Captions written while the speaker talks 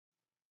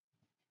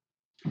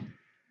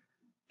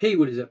Hey,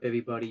 what is up,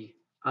 everybody?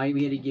 I'm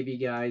here to give you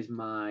guys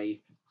my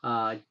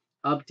uh,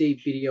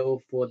 update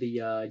video for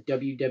the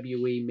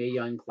WWE Mae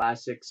Young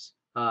Classics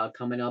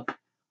coming up.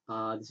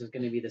 This is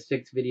going to be the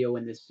sixth video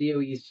in this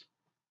series.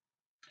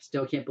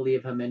 Still can't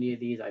believe how many of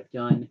these I've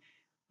done.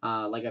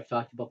 Like I've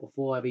talked about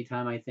before, every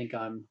time I think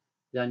I'm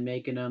done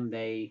making them,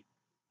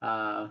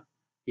 uh,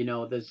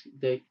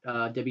 the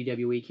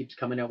WWE keeps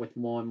coming out with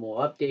more and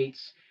more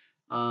updates.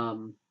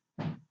 Um,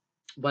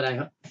 but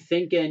I'm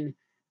thinking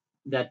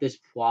that this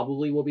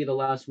probably will be the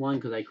last one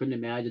because I couldn't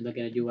imagine they're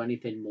going to do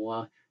anything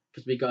more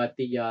because we got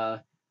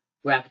the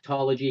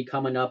Bracketology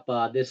coming up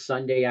this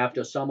Sunday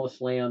after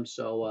SummerSlam.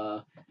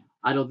 So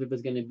I don't think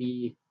there's going to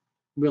be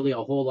really a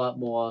whole lot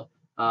more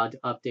to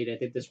update. I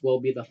think this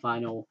will be the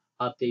final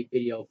update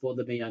video for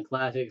the Mae Young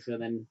Classics.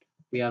 And then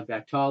we have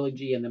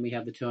Bracketology, and then we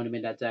have the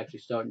tournament that's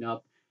actually starting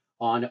up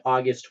on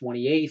August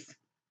 28th.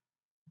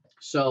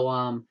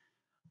 So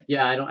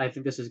yeah, I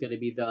think this is going to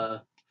be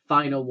the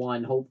final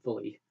one,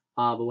 hopefully.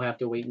 But we'll have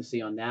to wait and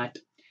see on that.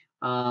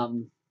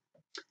 Um,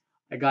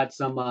 I got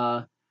some,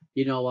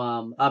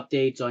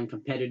 updates on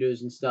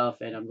competitors and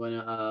stuff, and I'm going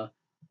to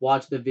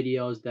watch the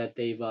videos that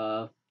they've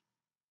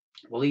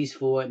released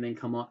for it, and then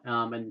come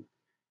on. And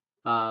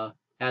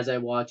as I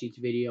watch each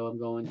video, I'm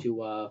going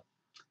to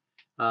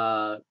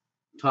uh,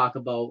 talk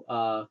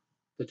about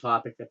the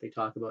topic that they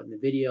talk about in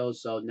the videos.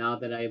 So now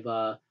that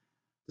I've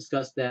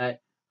discussed that,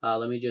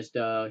 let me just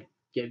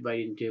get right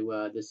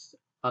into this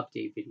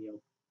update video.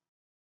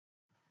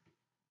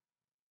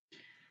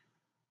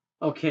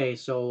 Okay,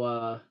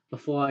 so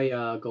before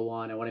I go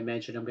on, I want to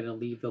mention I'm going to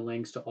leave the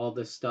links to all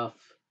this stuff,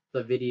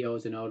 the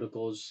videos and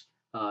articles,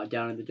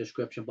 down in the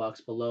description box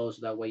below,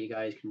 so that way you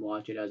guys can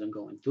watch it as I'm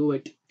going through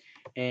it.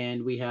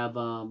 And we have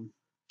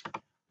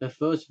the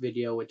first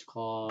video. It's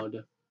called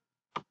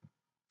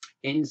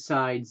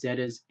 "Inside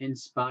Zetta's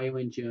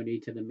Inspiring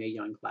Journey to the Mae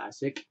Young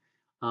Classic."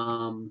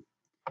 Um,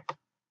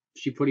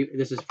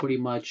 this is pretty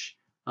much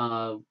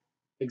uh,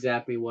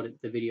 exactly what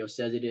the video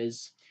says it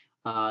is.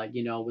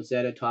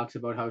 Zeta talks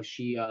about how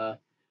she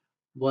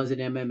was an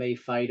MMA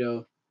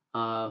fighter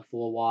for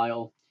a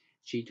while.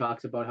 She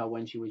talks about how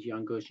when she was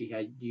younger, she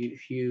had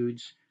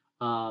huge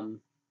um,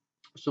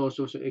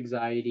 social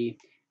anxiety,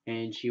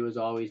 and she was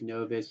always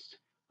nervous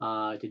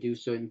to do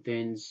certain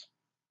things.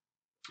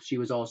 She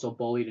was also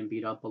bullied and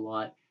beat up a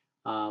lot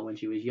when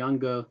she was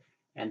younger,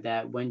 and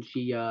that when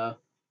she,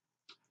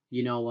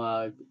 you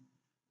know,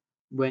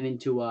 went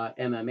into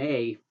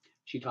MMA,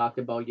 she talked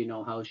about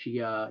how she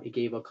it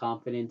gave her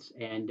confidence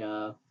and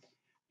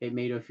it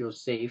made her feel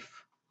safe,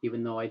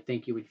 even though I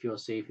think you would feel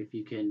safe if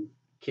you can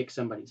kick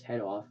somebody's head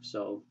off.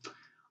 So,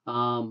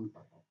 um,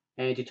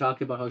 and she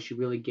talked about how she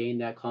really gained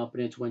that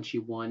confidence when she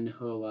won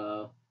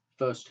her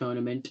first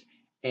tournament.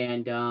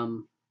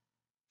 And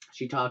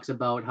she talks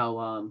about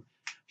how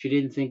she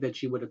didn't think that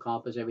she would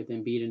accomplish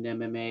everything beating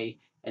MMA,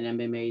 and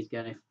MMA's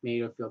gonna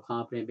made her feel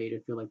confident, made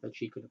her feel like that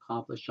she could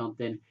accomplish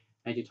something.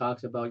 And she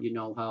talks about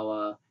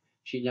how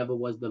she never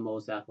was the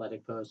most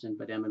athletic person,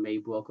 but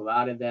MMA broke her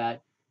out of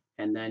that.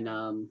 And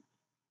then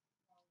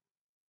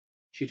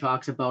she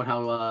talks about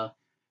how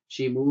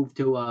she moved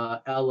to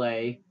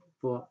LA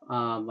for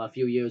a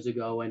few years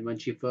ago, and when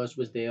she first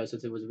was there,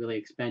 since it was really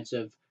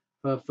expensive,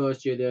 her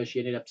first year there, she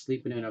ended up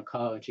sleeping in her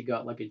car, and she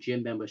got like a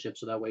gym membership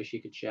so that way she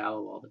could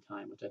shower all the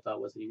time, which I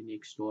thought was a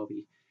unique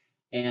story.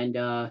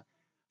 And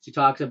she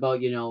talks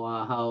about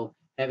how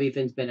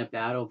everything's been a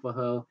battle for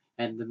her,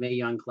 and the Mae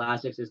Young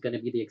Classics is going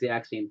to be the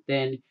exact same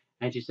thing.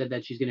 And she said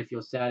that she's going to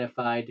feel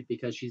satisfied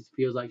because she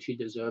feels like she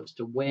deserves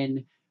to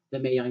win the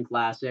Mae Young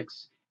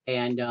Classics.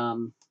 And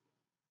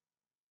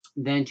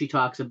then she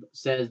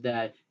says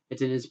that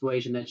it's an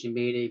inspiration that she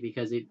made it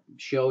because it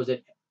shows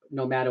that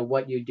no matter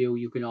what you do,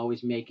 you can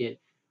always make it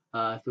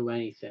through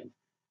anything.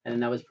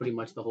 And that was pretty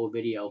much the whole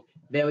video.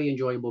 Very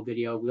enjoyable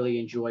video. Really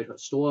enjoyed her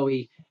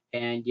story.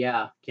 And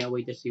yeah, can't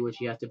wait to see what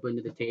she has to bring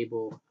to the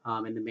table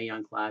in the Mae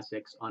Young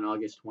Classics on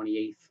August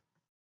 28th.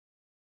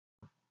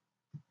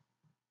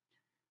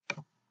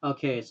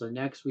 Okay, so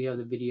next we have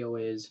the video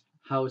is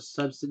how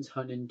substance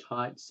hunting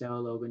taught Sarah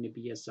Logan to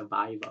be a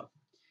survivor.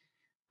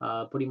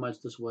 Pretty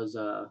much this was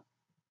by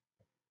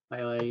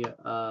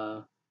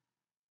to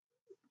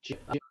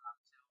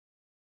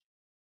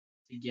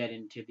get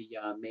into the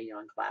Mae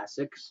Young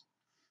Classics.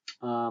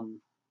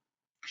 Um,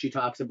 she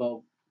talks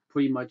about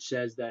pretty much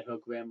says that her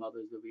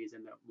grandmother's the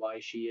reason that why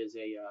she is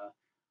a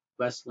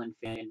wrestling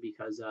fan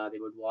because they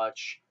would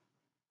watch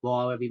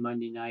Raw every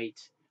Monday night.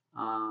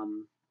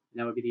 And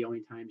that would be the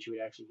only time she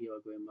would actually hear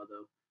her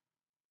grandmother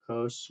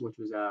curse, which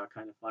was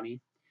kind of funny.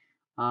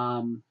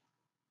 Um,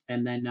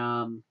 and then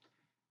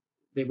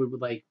they would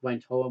like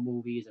rent horror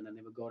movies, and then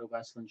they would go to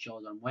wrestling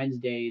shows on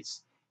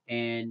Wednesdays.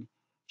 And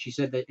she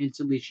said that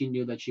instantly she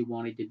knew that she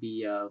wanted to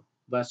be a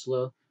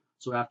wrestler.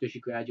 So after she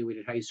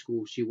graduated high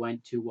school, she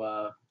went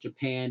to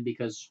Japan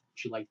because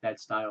she liked that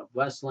style of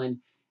wrestling,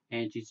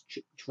 and she's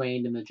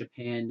trained in the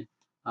Japan.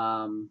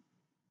 I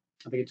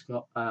think it's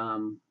called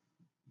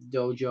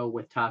dojo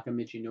with Taka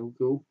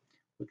Michinoku,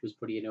 which was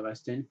pretty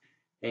interesting.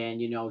 And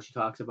she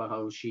talks about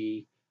how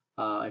she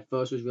at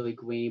first was really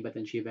green, but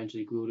then she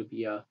eventually grew to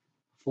be a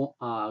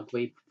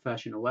great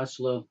professional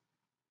wrestler. And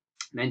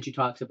then she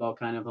talks about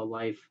kind of her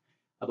life,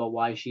 about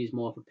why she's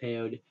more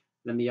prepared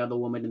than the other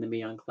woman in the Mae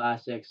Young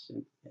Classics,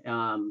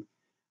 um,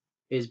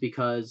 is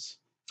because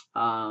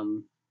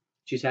um,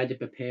 she's had to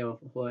prepare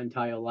her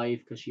entire life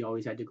because she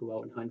always had to go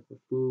out and hunt for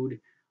food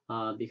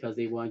because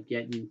they weren't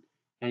getting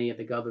any of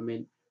the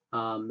government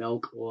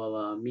milk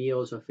or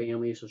meals or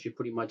family, so she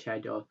pretty much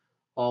had to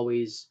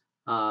always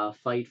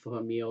fight for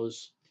her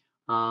meals.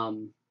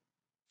 Um,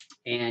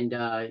 and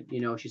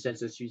she says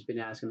that she's been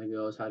asking the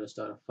girls how to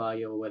start a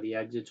fire or where the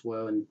exits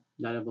were, and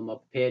none of them are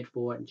prepared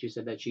for it. And she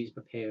said that she's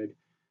prepared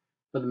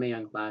for the Mae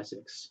Young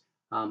Classics.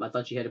 I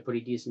thought she had a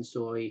pretty decent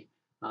story.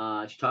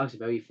 She talks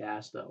very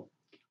fast though.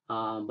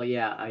 But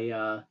yeah,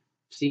 I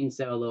seen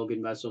Sarah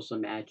Logan wrestle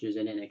some matches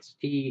in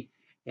NXT,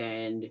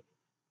 and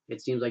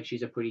it seems like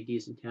she's a pretty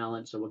decent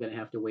talent. So we're gonna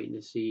have to wait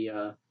and see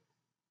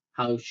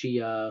how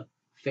she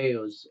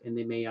fails in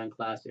the Mae Young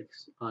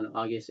Classics on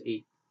August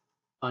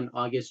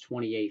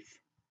 28th.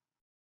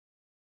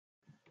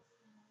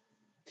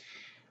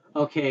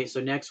 Okay, so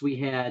next we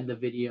had the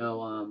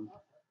video.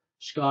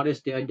 Scottish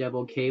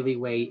Daredevil Kaylee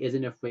Way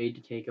isn't afraid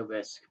to take a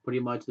risk.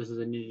 Pretty much, this is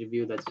an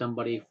interview that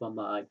somebody from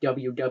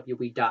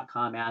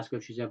WWE.com asked her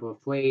if she's ever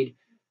afraid,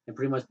 and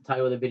pretty much the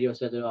title of the video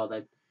says it all.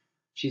 That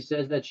she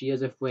says that she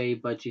is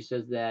afraid, but she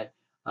says that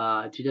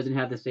she doesn't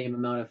have the same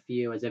amount of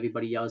fear as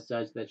everybody else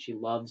does. That she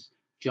loves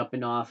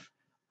jumping off,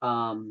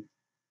 um,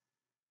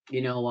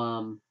 you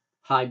know,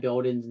 high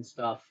buildings and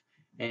stuff.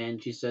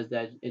 And she says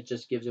that it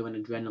just gives her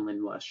an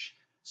adrenaline rush.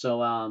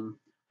 So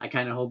I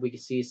kind of hope we can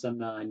see some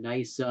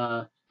nice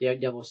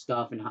Daredevil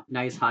stuff and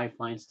nice high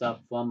flying stuff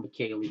from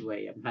Kaylee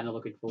Ray. I'm kind of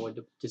looking forward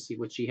to see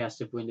what she has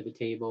to bring to the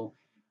table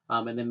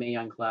in the Mae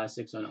Young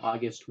Classics on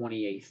August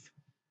 28th.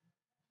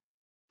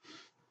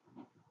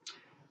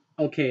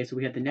 Okay, so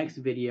we had the next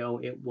video.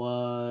 It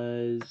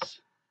was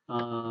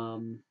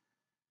um,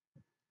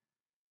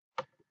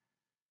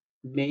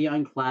 Mae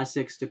Young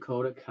Classics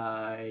Dakota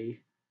Kai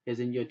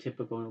isn't your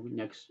typical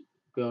next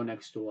girl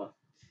next door.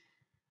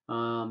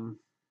 Um,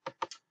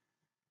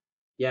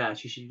 yeah,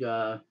 she should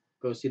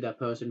go see that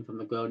person from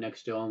the Girl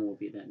Next Door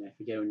movie. Then I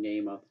forget her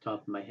name off the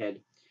top of my head.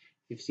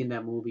 If you've seen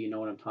that movie, you know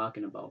what I'm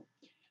talking about.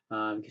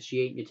 Because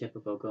she ain't your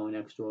typical Girl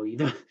Next Door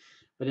either.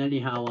 But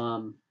anyhow,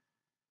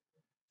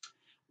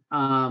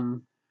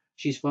 um,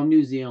 she's from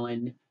New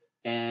Zealand,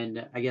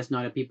 and I guess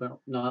not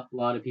a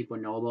lot of people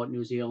know about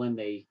New Zealand.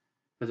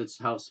 Because it's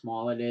how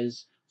small it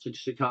is. So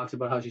she talks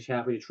about how she's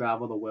happy to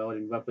travel the world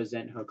and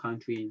represent her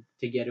country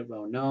to get it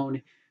well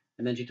known.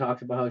 And then she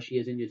talks about how she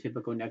isn't your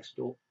typical next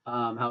door,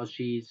 how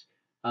she's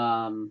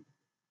um,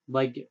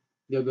 like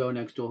the girl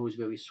next door who's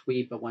very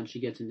sweet, but once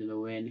she gets into the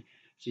ring,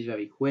 she's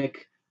very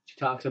quick. She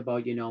talks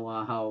about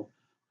how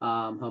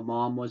her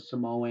mom was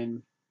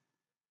Samoan,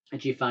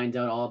 and she finds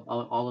out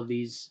all of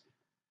these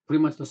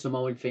pretty much the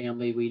Samoan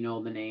family. We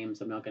know the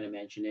names. I'm not going to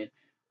mention it.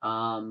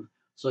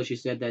 So she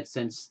said that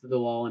since they're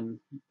all in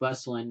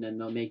wrestling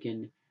and they're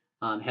making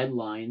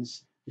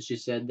headlines, she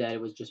said that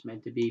it was just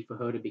meant to be for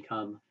her to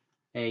become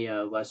a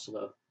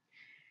wrestler.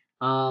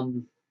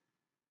 Um,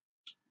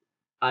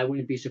 I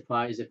wouldn't be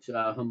surprised if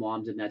her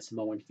mom's in that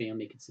Samoan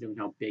family, considering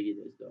how big it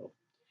is, though.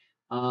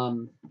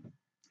 Um,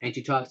 and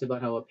she talks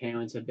about how her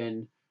parents have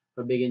been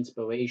her big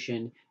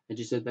inspiration, and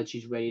she said that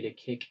she's ready to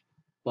kick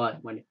butt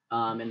when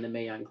in the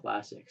Mae Young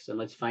Classics. And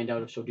let's find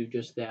out if she'll do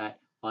just that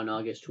on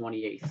August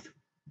 28th.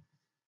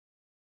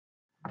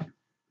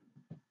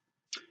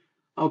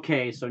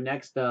 Okay, so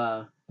next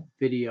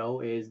video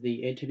is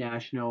the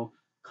international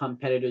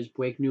competitors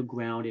break new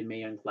ground in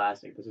Mae Young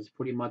Classic. This is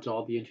pretty much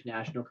all the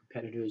international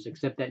competitors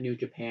except that New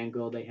Japan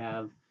girl they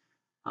have.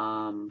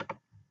 Um,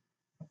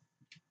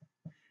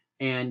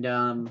 and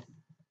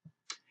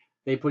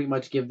they pretty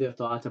much give their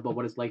thoughts about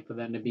what it's like for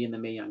them to be in the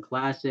Mae Young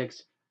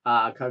Classics.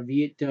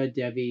 Kavita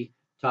Devi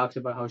talks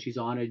about how she's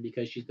honored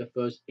because she's the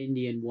first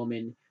Indian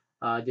woman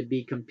to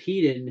be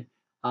competing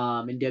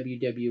in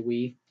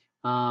WWE.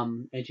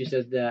 And she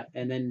says that,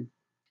 and then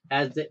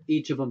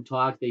each of them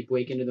talk, they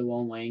break into their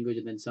own language,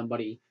 and then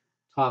somebody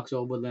talks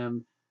over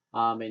them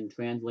and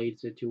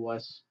translates it to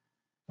us.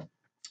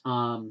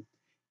 Um,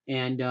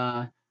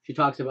 and she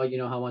talks about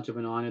how much of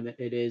an honor that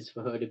it is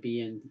for her to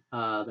be in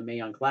the Mae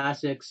Young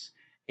Classics,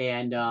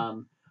 and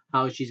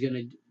how she's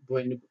gonna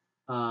bring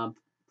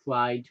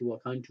pride to her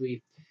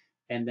country.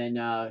 And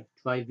then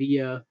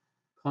Trivia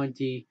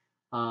Conti,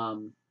 I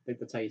think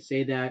that's how you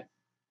say that,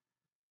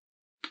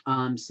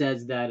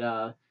 says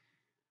that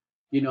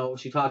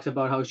she talks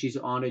about how she's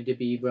honored to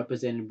be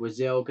representing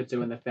Brazil,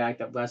 considering the fact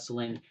that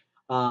wrestling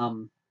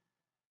um,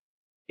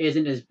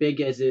 isn't as big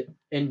as it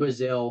in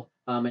Brazil,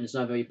 and it's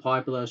not very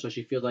popular. So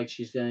she feels like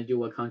she's gonna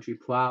do her country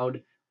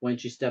proud when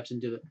she steps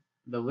into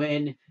the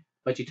ring.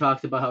 But she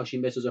talks about how she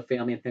misses her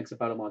family and thinks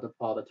about them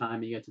all the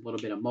time, and gets a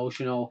little bit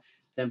emotional.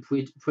 Then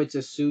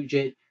Princess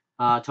Sujit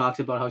talks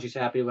about how she's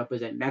happy to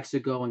represent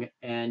Mexico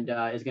and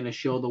is going to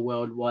show the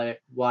world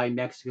why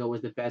Mexico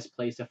is the best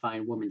place to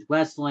find women's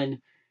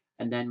wrestling.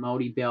 And then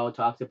Modi Bell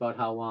talks about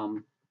how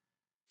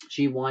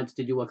she wants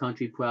to do her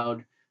country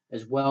proud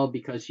as well,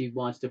 because she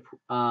wants to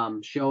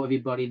show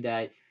everybody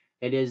that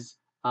it is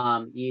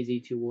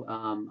easy to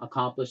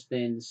accomplish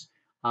things.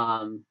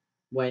 Um,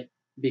 when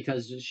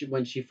because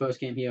when she first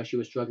came here, she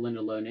was struggling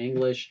to learn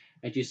English,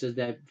 and she says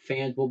that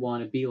fans will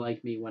want to be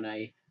like me when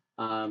I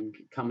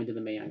come into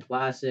the Mae Young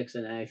Classics,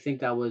 and I think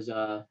that was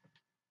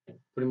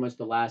pretty much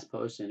the last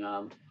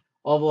person.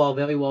 Overall,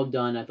 very well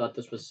done. I thought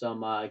this was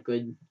some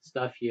good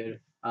stuff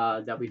here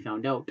that we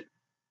found out.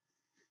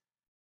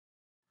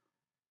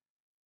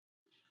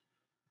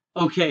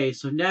 Okay,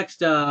 so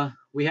next,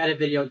 we had a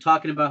video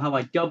talking about how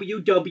a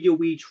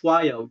WWE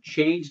tryout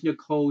changed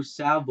Nicole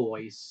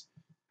Savoy's.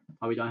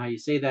 Probably don't know how you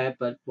say that,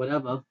 but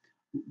whatever.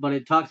 But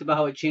it talks about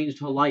how it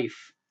changed her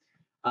life.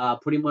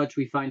 Pretty much,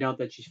 we find out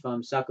that she's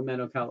from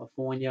Sacramento,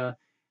 California,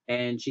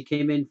 and she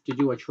came in to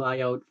do a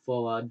tryout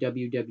for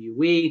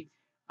WWE.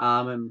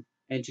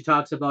 And she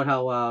talks about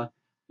how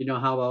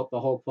how the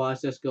whole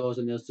process goes.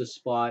 And there's this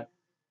spot.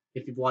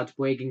 If you've watched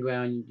Breaking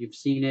Ground, you've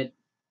seen it,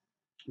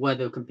 where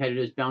the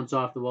competitors bounce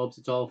off the ropes.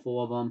 It's all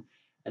four of them,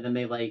 and then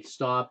they like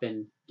stop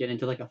and get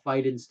into like a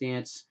fighting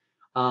stance.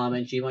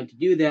 And she went to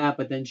do that,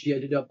 but then she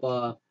ended up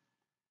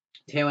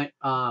tearing.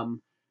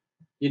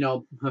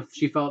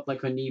 She felt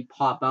like her knee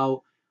pop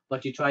out,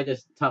 but she tried to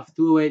tough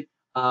through it,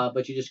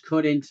 but she just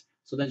couldn't.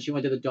 So then she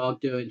went to the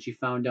doctor, and she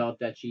found out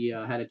that she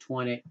had a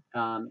torn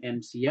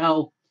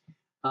MCL.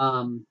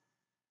 Um,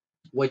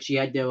 which she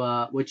had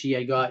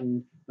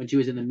gotten when she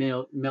was in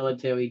the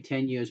military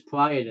 10 years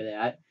prior to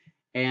that.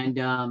 And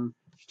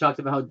she talked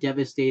about how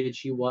devastated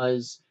she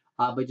was,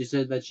 but she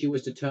said that she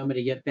was determined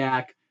to get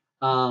back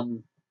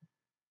um,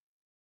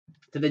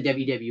 to the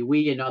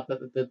WWE and not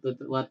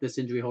let this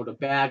injury hold her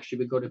back. She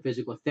would go to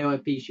physical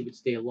therapy. She would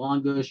stay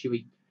longer. She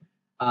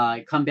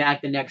would come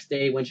back the next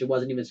day when she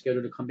wasn't even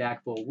scheduled to come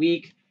back for a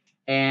week.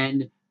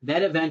 And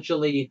then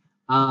eventually,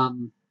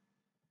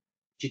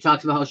 she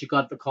talks about how she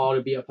got the call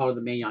to be a part of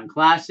the Mae Young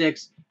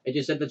Classics. It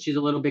just said that she's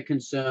a little bit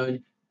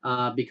concerned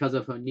because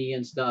of her knee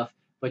and stuff,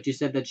 but she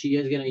said that she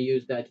is going to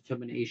use that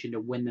determination to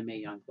win the Mae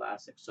Young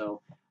Classic.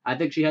 So I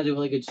think she has a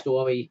really good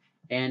story,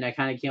 and I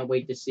kind of can't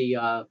wait to see,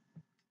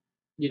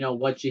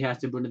 what she has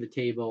to bring to the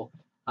table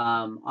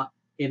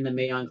in the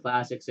Mae Young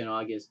Classics on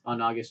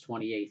August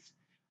 28th.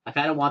 I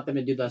kind of want them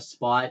to do the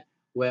spot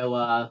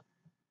where,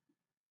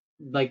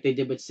 like they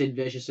did with Sid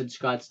Vicious and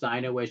Scott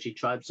Steiner, where she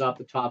trips off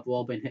the top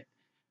rope and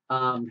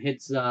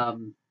hits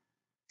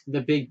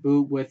the big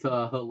boot with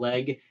her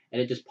leg,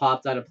 and it just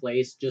pops out of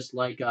place, just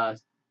like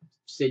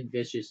Sid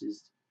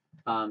Vicious's,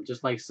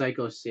 just like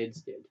Psycho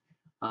Sid's did.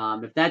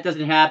 If that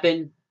doesn't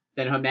happen,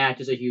 then her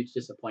match is a huge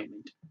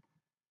disappointment.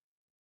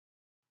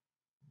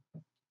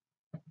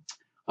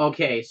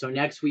 Okay, so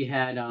next we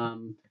had a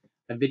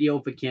video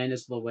for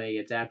Candice LeRae.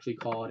 It's actually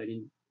called,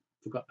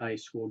 I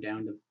scrolled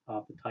down to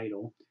the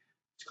title.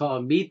 It's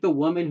called Meet the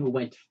Woman Who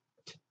Went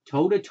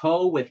Toe to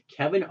Toe with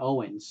Kevin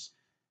Owens.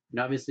 And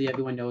obviously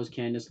everyone knows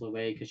Candice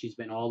LeRae because she's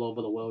been all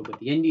over the world with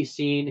the indie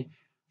scene.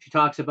 She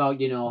talks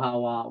about,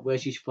 how where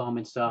she's from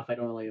and stuff. I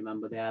don't really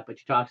remember that, but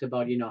she talks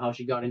about, how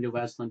she got into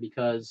wrestling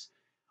because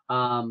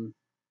um,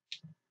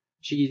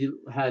 she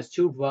has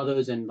two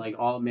brothers and like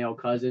all male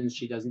cousins.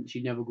 She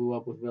never grew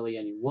up with really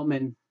any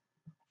woman,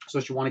 so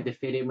she wanted to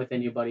fit in with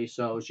anybody.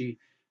 So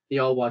they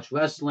all watched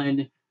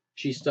wrestling.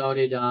 She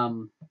started,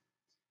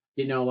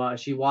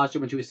 she watched it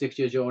when she was 6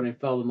 years old and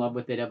fell in love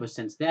with it ever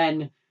since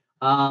then.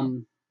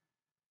 Um,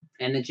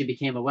 and then she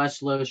became a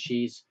wrestler.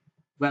 She's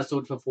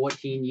wrestled for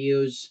 14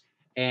 years,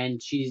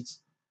 and she's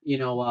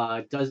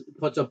does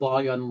puts her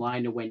body on the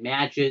line to win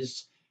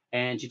matches.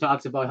 And she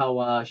talks about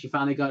how she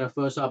finally got her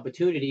first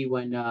opportunity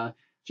when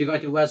she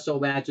got to wrestle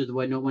matches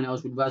where no one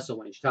else would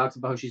wrestle in. She talks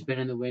about how she's been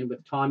in the ring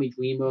with Tommy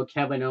Dreamer,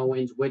 Kevin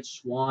Owens,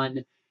 Rich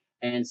Swann,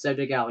 and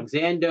Cedric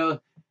Alexander.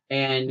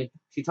 And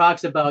she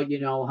talks about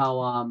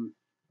how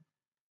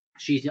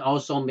she's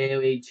also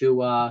married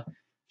to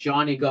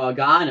Johnny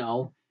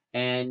Gargano,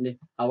 and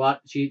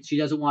she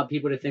doesn't want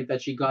people to think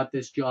that she got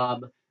this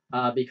job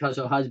because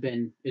her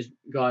husband is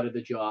got her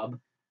the job.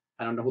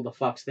 I don't know who the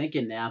fuck's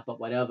thinking that, but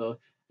whatever.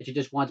 And she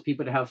just wants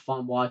people to have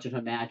fun watching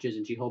her matches,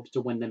 and she hopes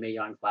to win the Mae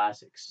Young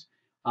Classics.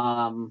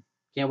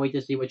 Can't wait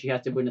to see what she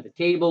has to bring to the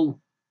table.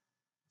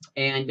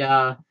 And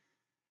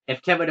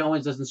if Kevin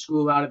Owens doesn't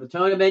screw out of the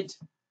tournament,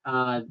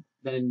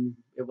 then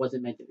it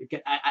wasn't meant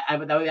to. That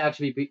would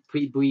actually be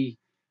pretty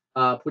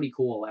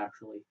cool,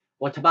 actually.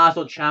 Well,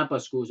 Tommaso Ciampa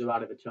screws her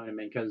out of the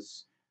tournament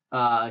because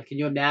can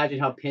you imagine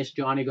how pissed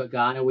Johnny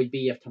Gargano would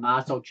be if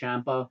Tommaso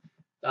Ciampa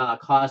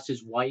cost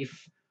his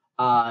wife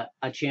a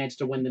chance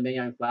to win the Mae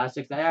Young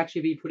Classics? That'd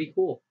actually be pretty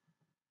cool,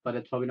 but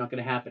it's probably not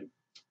going to happen.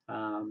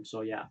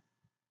 So yeah.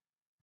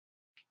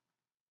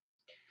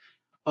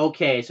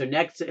 Okay, so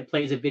next it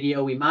plays a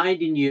video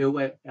reminding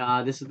you,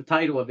 this is the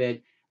title of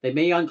it, the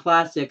Mae Young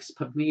Classics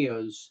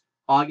premieres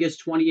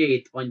August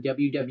 28th on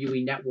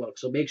WWE Network.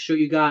 So make sure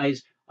you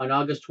guys, on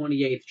August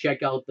 28th,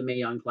 check out the Mae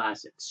Young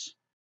Classics.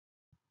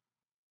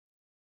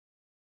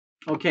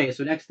 Okay,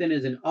 so next then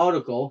is an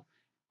article.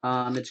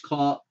 It's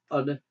called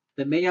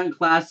The Mae Young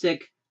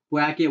Classic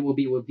bracket will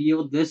be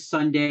revealed this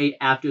Sunday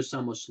after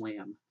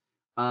SummerSlam.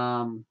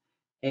 Um,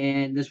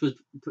 and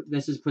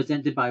this is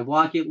presented by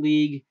Rocket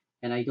League,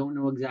 and I don't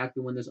know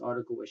exactly when this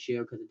article was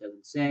shared because it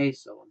doesn't say,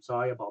 so I'm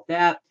sorry about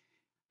that.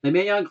 The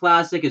Mae Young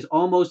Classic is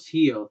almost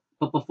here,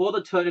 but before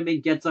the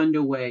tournament gets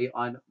underway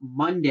on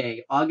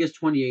Monday, August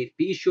 28th,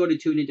 be sure to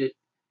tune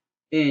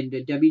in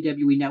the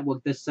WWE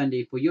Network this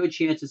Sunday for your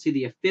chance to see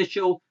the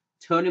official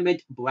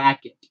tournament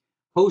bracket.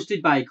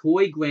 Hosted by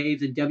Corey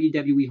Graves and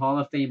WWE Hall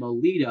of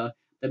Famer Lita,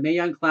 the Mae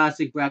Young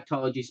Classic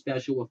Bracketology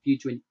Special will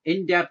feature an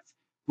in-depth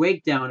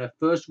breakdown of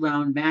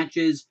first-round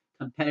matches,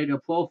 competitor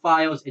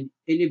profiles, and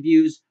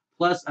interviews,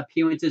 plus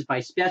appearances by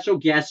special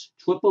guests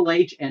Triple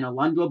H and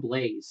Alundra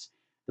Blaze.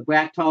 The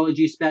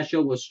Bracketology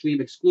Special will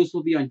stream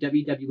exclusively on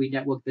WWE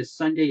Network this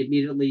Sunday,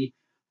 immediately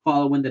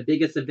following the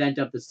biggest event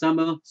of the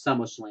summer,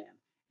 SummerSlam.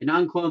 An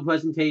encore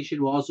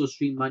presentation will also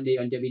stream Monday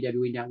on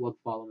WWE Network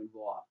following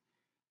Raw.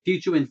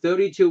 Featuring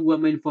 32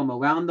 women from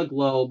around the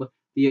globe,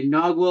 the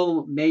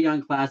inaugural Mae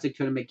Young Classic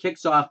tournament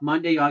kicks off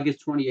Monday,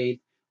 August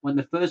 28th, when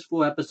the first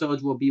 4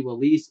 episodes will be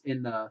released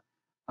in the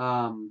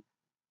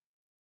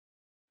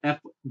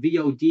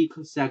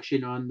FVOD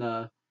section on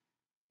the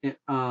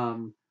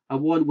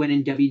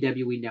award-winning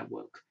WWE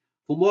Network.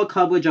 For more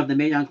coverage of the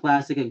Mae Young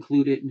Classic,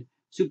 including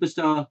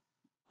superstar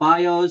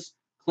bios,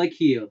 click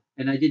here.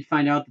 And I did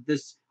find out that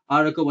this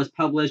article was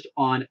published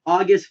on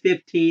August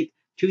 15th,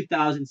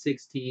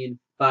 2016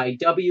 by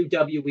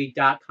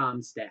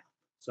WWE.com staff.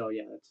 So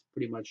yeah, that's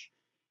pretty much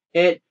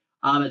it.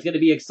 It's going to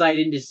be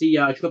exciting to see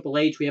Triple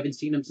H. We haven't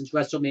seen him since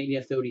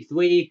WrestleMania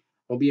 33.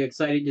 It'll be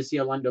exciting to see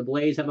Alundra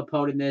Blaze have a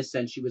part in this,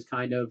 since she was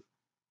kind of,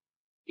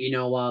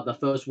 the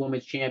first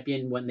women's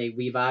champion when they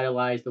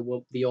revitalized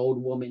the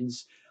old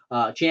women's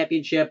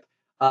championship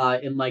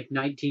in like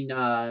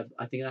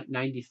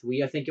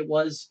 93, I think it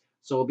was.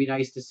 So it'll be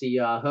nice to see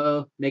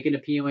her make an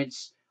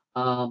appearance.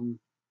 And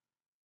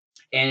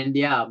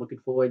yeah, I'm looking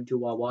forward to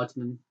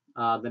watching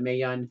the Mae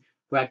Young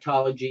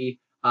Bracketology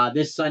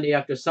this Sunday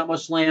after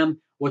SummerSlam,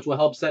 which will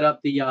help set up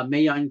the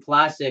Mae Young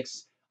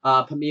Classics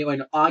premiere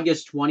on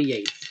August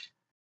 28th.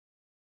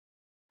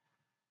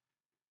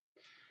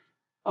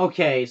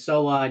 Okay,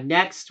 so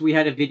next we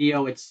had a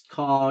video. It's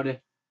called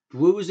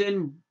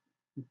Bruisin'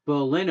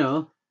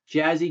 Berliner.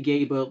 Jazzy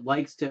Gabor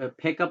likes to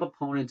pick up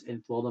opponents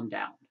and throw them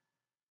down.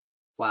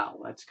 Wow,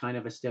 that's kind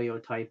of a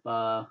stereotype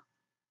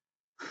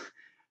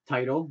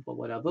title, but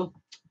whatever.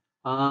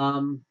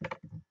 And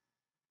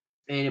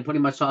it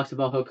pretty much talks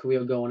about her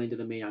career going into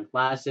the Mae Young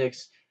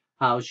Classics,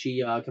 how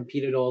she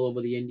competed all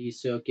over the indie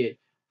circuit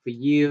for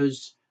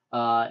years,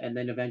 and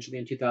then eventually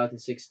in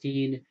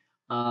 2016,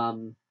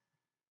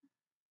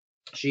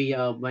 she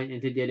went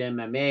into did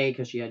MMA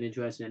because she had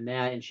interest in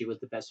that, and she was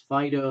the best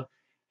fighter.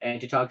 And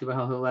she talked about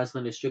how her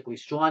wrestling is strictly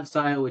strong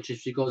style, which if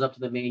she goes up to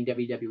the main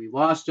WWE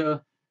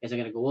roster, isn't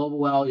going to go over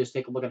well. Just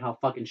take a look at how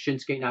fucking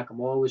Shinsuke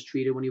Nakamura was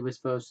treated when he was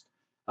first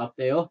up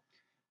there.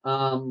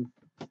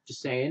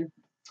 Just saying.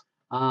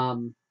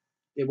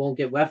 It won't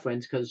get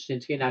referenced because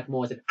Shinsuke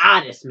Nakamura is an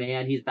artist,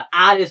 man. He's the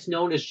artist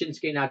known as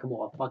Shinsuke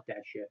Nakamura. Fuck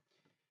that shit.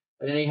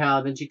 But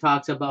anyhow, then she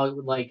talks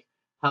about like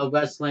how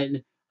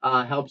wrestling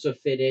helps her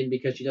fit in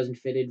because she doesn't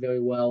fit in very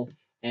well,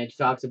 and she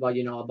talks about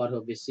about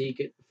her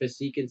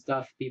physique and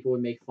stuff. People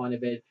would make fun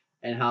of it,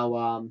 and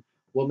how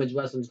women's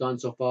wrestling's gone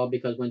so far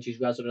because when she's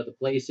wrestled other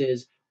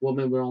places,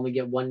 women would only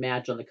get one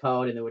match on the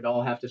card, and they would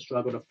all have to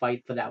struggle to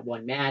fight for that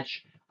one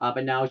match.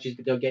 But now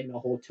they're getting a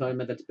whole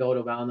tournament that's built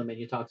around them, and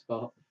she talks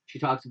about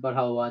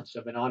how much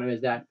of an honor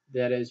is that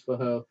is for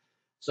her.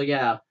 So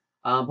yeah,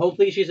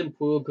 hopefully she's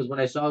improved because when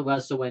I saw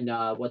wrestle in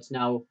what's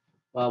now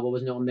what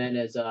was known then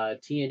as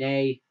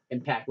TNA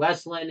Impact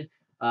Wrestling,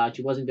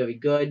 she wasn't very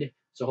good.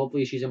 So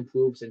hopefully she's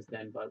improved since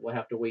then, but we'll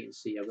have to wait and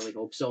see. I really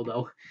hope so,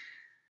 though.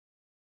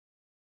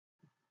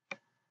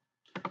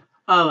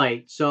 All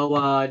right,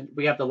 so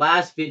we have the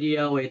last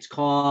video. It's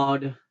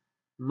called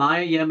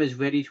Mae Young is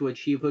ready to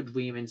achieve her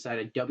dream inside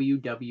a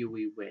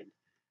WWE win.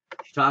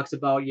 She talks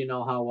about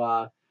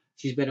how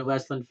she's been a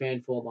wrestling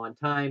fan for a long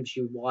time.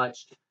 She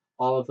watched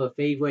all of her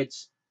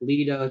favorites,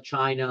 Lita,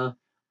 China,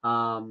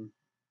 and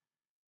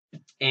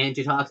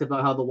she talks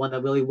about how the one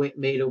that really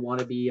made her want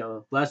to be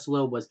a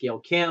wrestler was Gail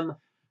Kim.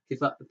 She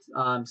thought,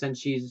 since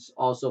she's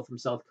also from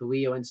South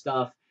Korea and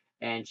stuff,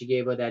 and she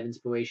gave her that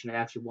inspiration to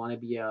actually want to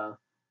be a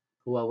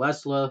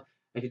wrestler.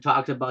 And she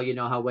talked about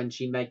how when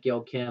she met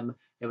Gail Kim,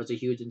 it was a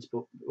huge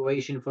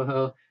inspiration for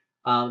her.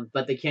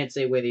 But they can't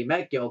say where they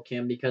met Gail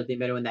Kim because they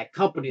met her in that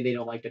company they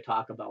don't like to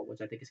talk about,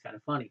 which I think is kind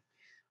of funny.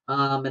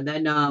 And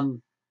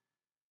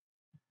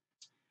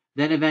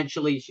then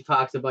eventually she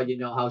talks about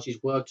how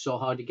she's worked so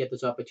hard to get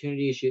this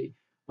opportunity.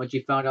 When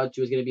she found out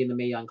she was going to be in the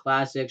Mae Young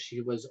Classic, she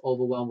was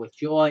overwhelmed with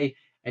joy,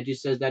 and she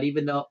says that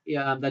even though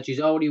that she's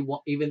already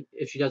won, even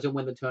if she doesn't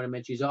win the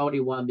tournament, she's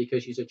already won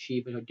because she's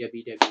achieving her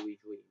WWE dream.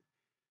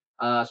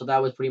 So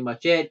that was pretty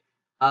much it.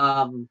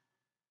 I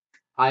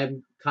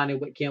kind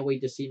of can't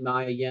wait to see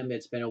Mae Young.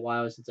 It's been a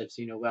while since I've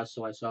seen her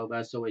wrestle. I saw her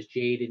wrestle as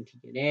Jade in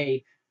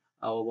TNA,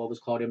 or what was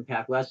called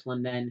Impact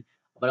Wrestling then.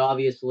 But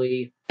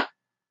obviously,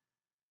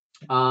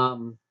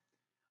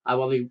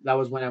 that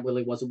was when I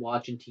really wasn't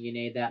watching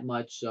TNA that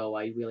much, so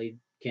I really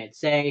can't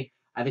say.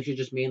 I think she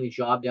just mainly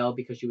jobbed out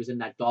because she was in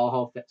that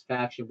Dollhouse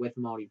faction with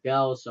Marty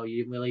Bell, so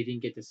you really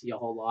didn't get to see a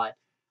whole lot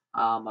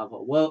of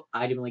her work.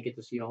 I didn't really get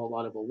to see a whole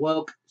lot of her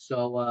work,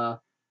 so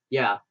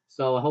yeah.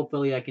 So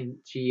hopefully I can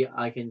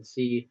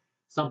see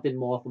something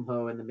more from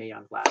her in the Mae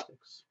Young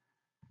Classics.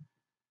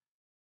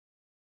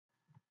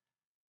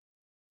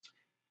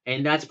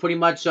 And that's pretty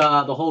much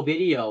the whole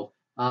video.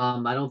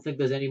 I don't think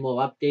there's any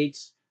more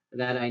updates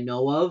that I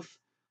know of.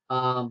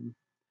 Um,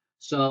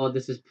 so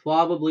this is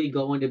probably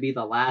going to be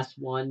the last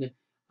one.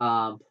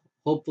 Um,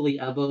 hopefully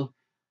ever.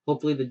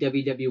 Hopefully the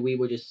WWE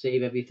will just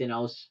save everything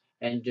else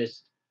and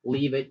just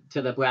leave it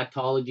to the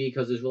Bracketology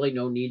because there's really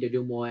no need to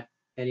do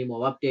any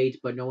more updates.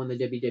 But knowing the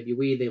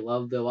WWE, they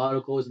love their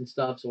articles and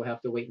stuff, so we'll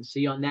have to wait and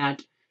see on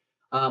that.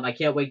 I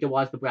can't wait to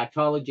watch the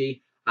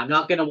Bracketology. I'm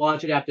not gonna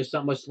watch it after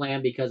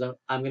SummerSlam because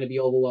I'm gonna be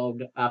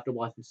overwhelmed after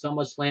watching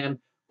SummerSlam.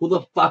 Who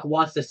the fuck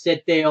wants to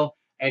sit there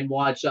and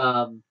watch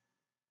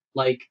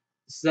like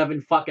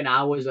 7 fucking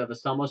hours of a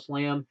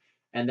SummerSlam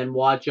and then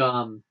watch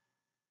that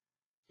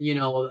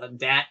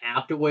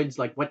afterwards?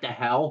 Like what the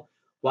hell?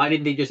 Why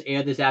didn't they just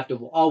air this after?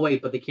 Oh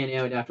wait, but they can't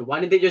air it after. Why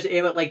didn't they just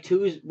air it like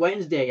Tuesday,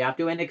 Wednesday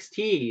after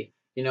NXT?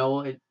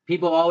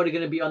 People are already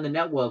gonna be on the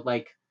network.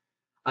 Like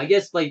I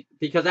guess like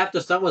because after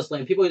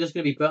SummerSlam, people are just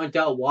gonna be burnt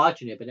out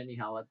watching it. But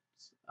anyhow,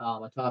 it's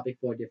a topic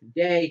for a different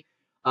day.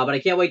 But I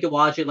can't wait to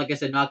watch it. Like I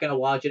said, not gonna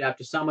watch it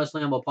after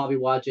SummerSlam. I'll probably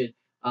watch it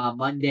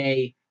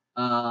Monday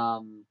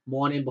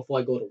morning before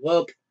I go to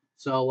work.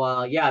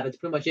 So yeah, that's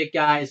pretty much it,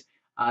 guys.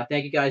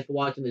 Thank you guys for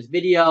watching this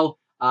video.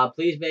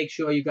 Please make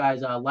sure you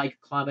guys like,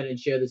 comment, and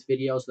share this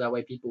video so that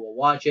way people will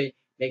watch it.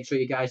 Make sure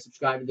you guys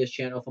subscribe to this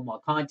channel for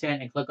more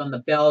content and click on the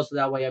bell so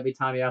that way every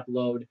time I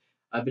upload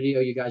a video,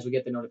 you guys will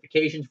get the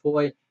notifications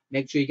for it.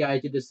 Make sure you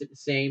guys do the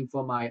same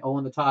for my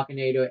Owen the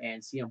Talkinator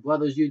and CM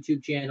Brothers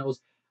YouTube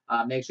channels.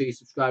 Make sure you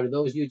subscribe to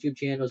those YouTube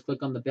channels.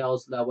 Click on the bell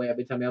so that way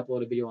every time I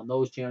upload a video on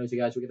those channels, you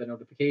guys will get the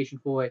notification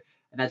for it.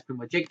 And that's pretty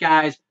much it,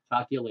 guys.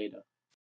 Talk to you later.